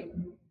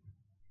name.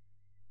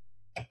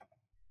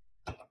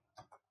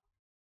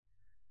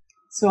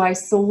 So I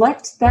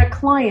select that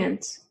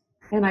client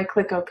and I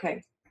click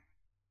OK.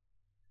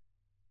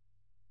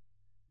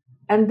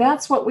 And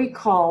that's what we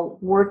call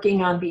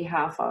working on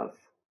behalf of.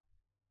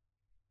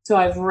 So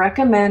I've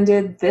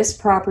recommended this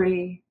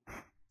property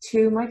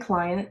to my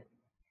client.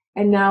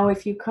 And now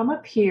if you come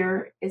up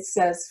here, it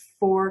says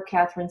for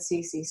Catherine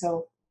Cece.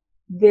 So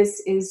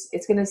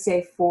it's going to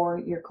say for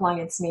your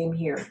client's name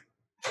here.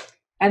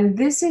 And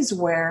this is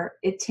where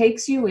it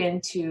takes you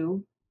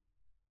into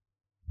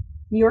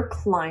your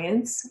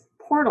client's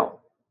portal.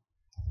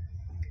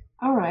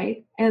 All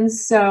right, and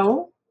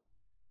so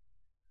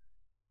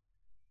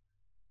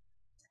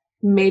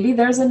maybe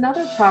there's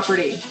another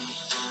property.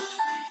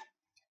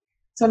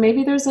 So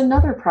maybe there's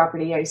another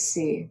property I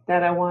see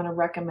that I want to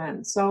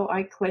recommend. So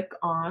I click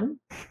on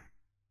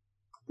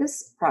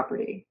this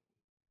property.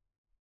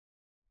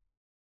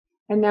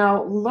 And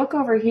now look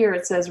over here,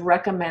 it says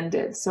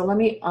recommended. So let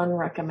me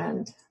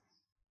unrecommend.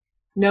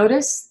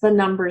 Notice the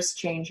numbers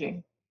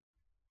changing.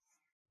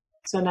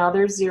 So now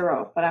there's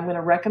 0, but I'm going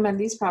to recommend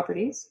these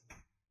properties.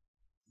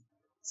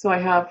 So I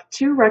have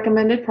 2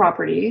 recommended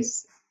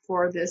properties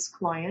for this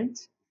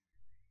client.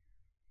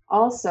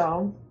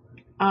 Also,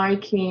 I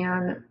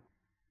can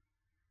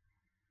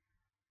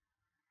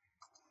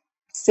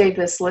save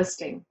this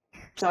listing.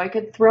 So I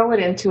could throw it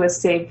into a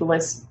saved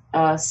list,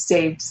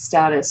 saved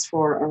status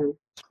for our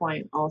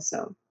client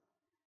also.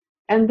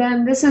 And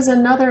then this is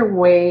another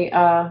way,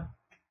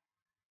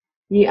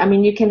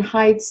 you can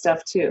hide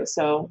stuff too.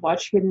 So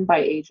watch hidden by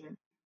agent.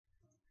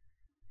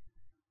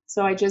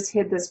 So I just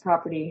hid this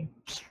property.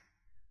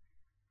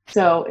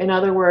 So in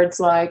other words,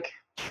 like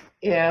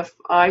if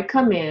I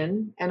come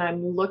in and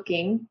I'm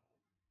looking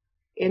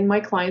in my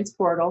client's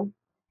portal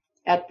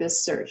at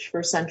this search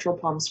for Central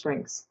Palm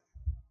Springs.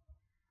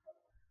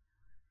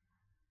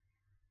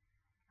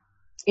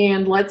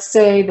 And let's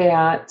say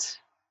that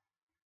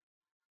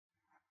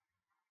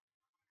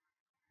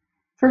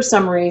for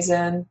some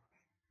reason,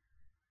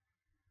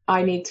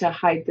 I need to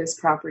hide this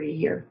property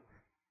here.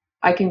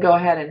 I can go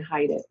ahead and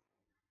hide it.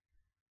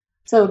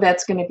 So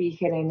that's going to be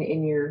hidden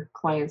in your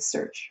client's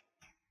search.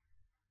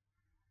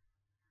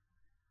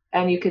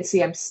 And you can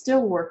see I'm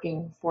still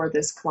working for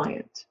this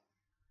client.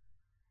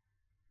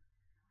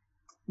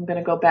 I'm going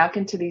to go back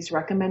into these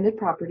recommended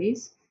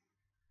properties.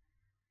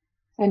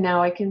 And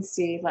now I can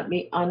see, let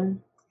me unhide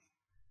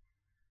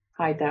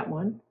that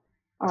one.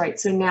 All right,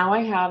 so now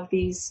I have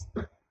these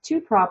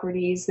 2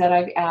 properties that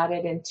I've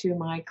added into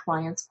my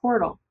client's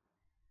portal.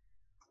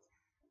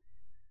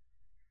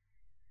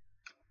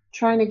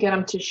 Trying to get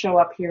them to show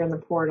up here in the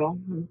portal.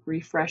 I'm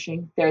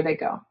refreshing. There they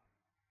go.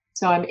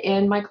 So I'm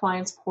in my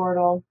client's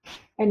portal,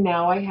 and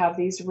now I have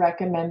these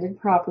recommended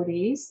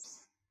properties.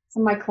 So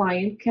my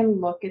client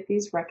can look at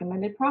these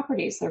recommended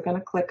properties. They're going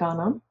to click on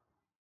them.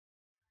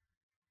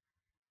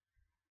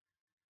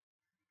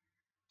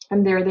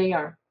 And there they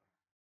are.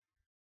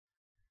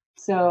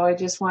 So I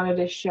just wanted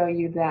to show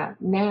you that.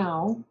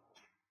 Now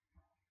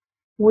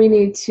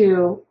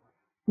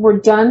we're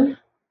done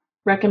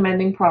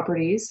recommending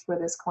properties for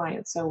this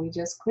client. So we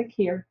just click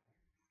here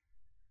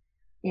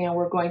and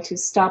we're going to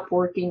stop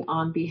working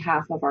on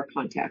behalf of our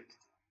contact.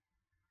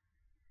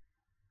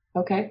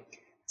 Okay,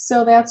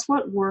 so that's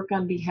what work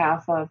on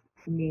behalf of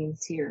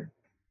means here.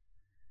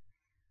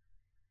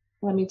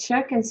 Let me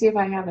check and see if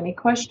I have any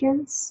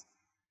questions.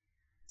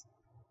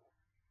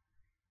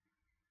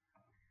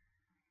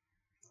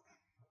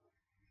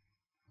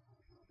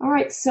 All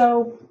right,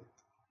 so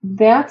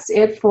that's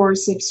it for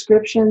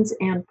subscriptions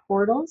and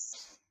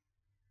portals.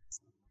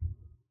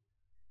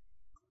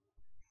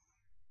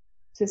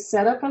 To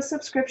set up a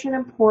subscription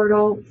and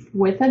portal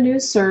with a new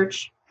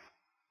search,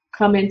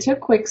 come into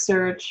Quick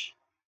Search,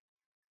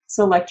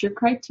 select your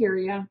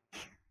criteria,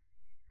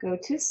 go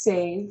to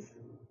Save,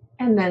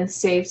 and then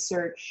Save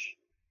Search.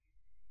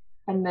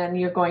 And then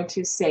you're going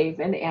to save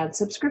and add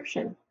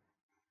subscription.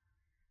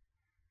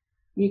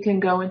 You can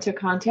go into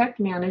Contact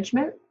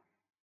Management.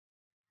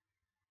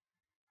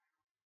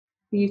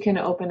 You can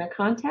open a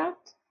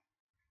contact,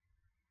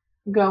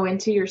 go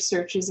into your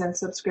Searches and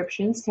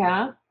Subscriptions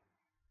tab,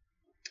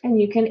 and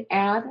you can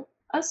add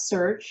a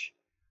search.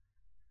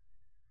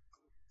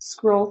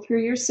 Scroll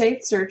through your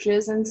saved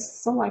searches and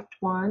select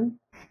one.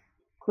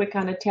 Click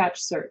on Attach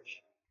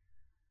Search.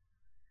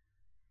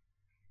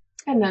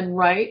 And then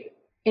right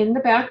in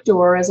the back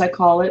door, as I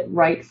call it,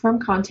 right from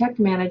Contact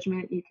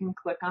Management, you can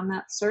click on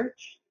that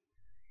search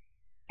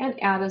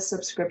and add a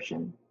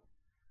subscription.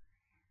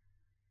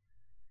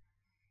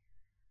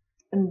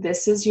 And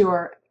this is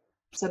your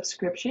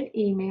subscription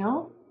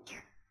email.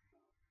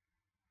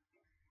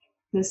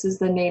 This is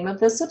the name of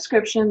the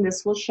subscription.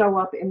 This will show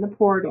up in the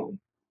portal.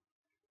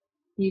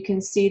 You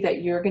can see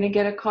that you're going to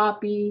get a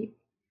copy.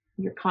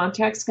 Your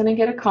contact's going to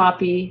get a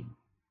copy.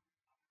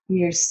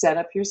 You set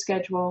up your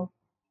schedule.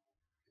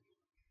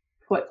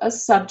 Put a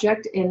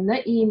subject in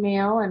the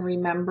email, and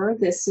remember,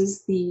 this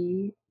is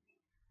the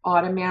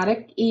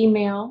automatic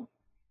email.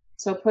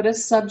 So put a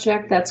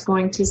subject that's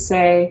going to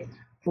say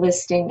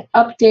listing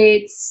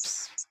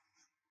updates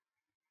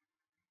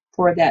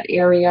for that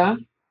area.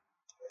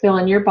 Fill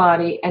in your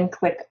body and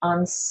click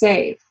on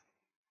Save.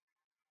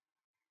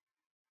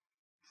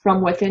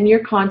 From within your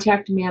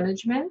contact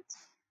management,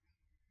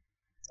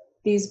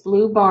 these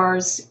blue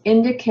bars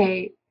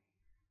indicate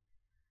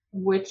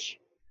which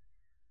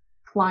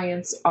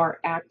clients are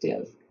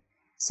active.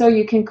 So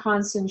you can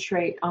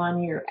concentrate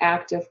on your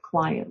active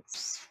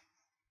clients.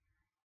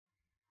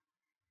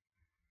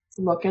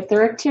 Look at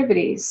their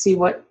activities, see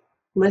what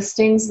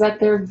listings that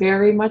they're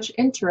very much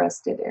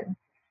interested in.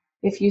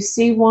 If you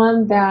see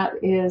one that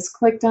is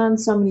clicked on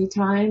so many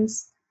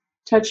times,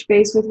 touch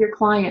base with your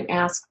client,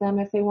 ask them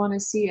if they want to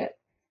see it.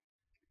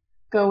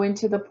 Go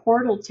into the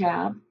portal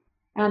tab,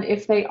 and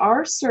if they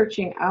are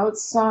searching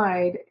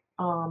outside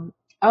of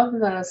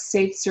the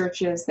safe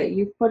searches that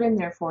you've put in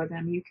there for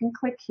them, you can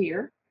click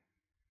here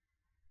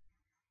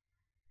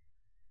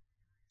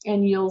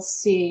and you'll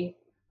see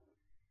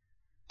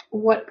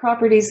what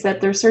properties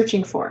that they're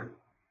searching for.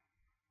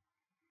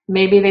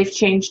 Maybe they've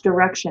changed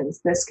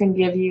directions. This can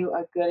give you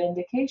a good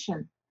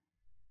indication.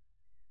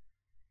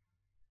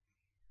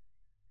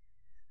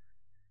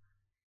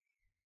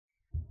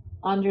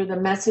 Under the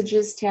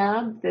Messages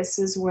tab, this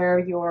is where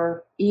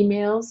your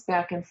emails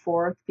back and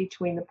forth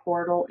between the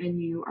portal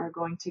and you are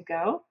going to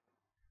go.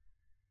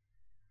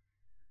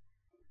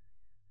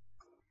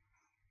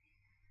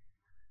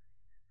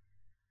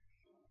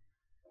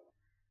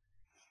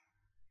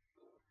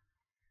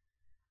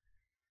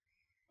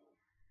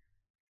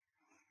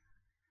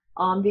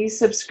 On these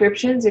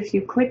subscriptions, if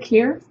you click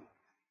here,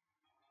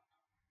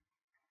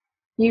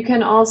 you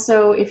can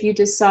also, if you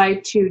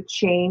decide to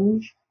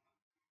change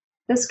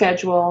the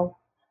schedule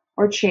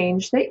or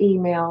change the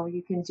email,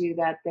 you can do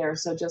that there.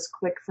 So just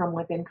click from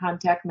within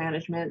Contact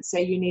Management.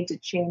 Say you need to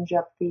change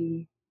up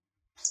the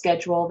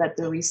schedule that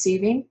they're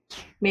receiving.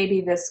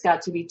 Maybe this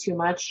got to be too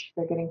much.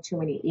 They're getting too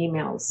many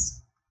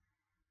emails.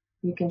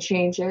 You can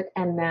change it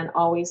and then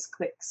always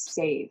click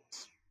Save.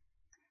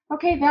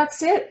 Okay,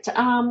 that's it.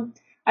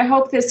 I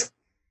hope this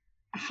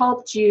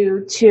helped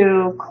you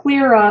to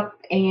clear up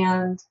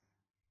and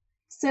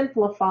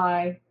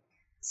simplify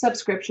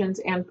subscriptions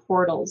and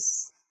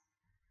portals.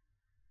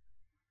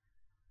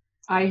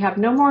 I have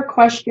no more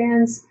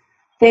questions.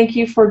 Thank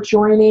you for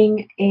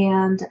joining,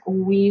 and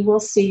we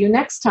will see you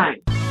next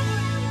time.